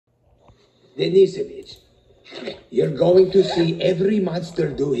Denisovich, you're going to see every monster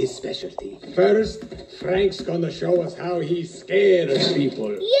do his specialty. First, Frank's gonna show us how he scares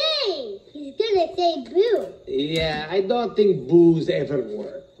people. Yay! He's gonna say boo. Yeah, I don't think boos ever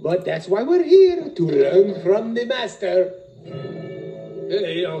work. But that's why we're here, to learn from the master.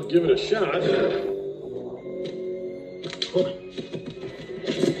 Hey, I'll give it a shot.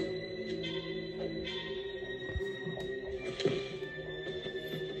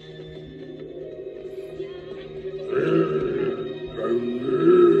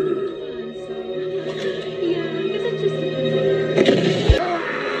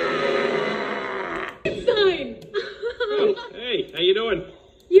 Hey, how you doing?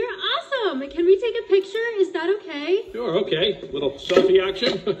 You're awesome! Can we take a picture? Is that okay? Sure, okay. Little selfie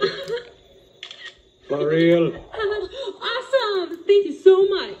action. For real. Awesome! Thank you so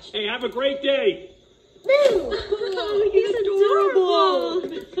much. Hey, have a great day. Boo! Oh, he's adorable.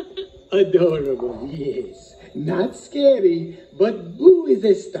 Adorable, yes. Not scary, but Boo is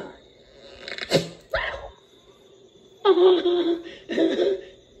a star.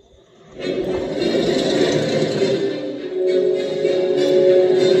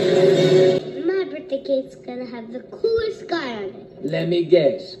 My birthday cake's gonna have the coolest guy on it. Let me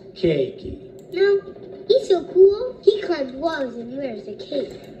guess, Cakey. No, he's so cool, he climbs walls and wears a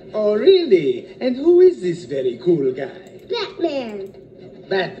cape. Oh, really? And who is this very cool guy? Batman.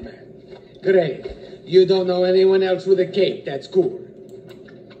 Batman. Great. You don't know anyone else with a cape that's cool.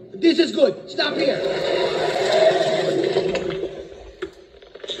 This is good. Stop here.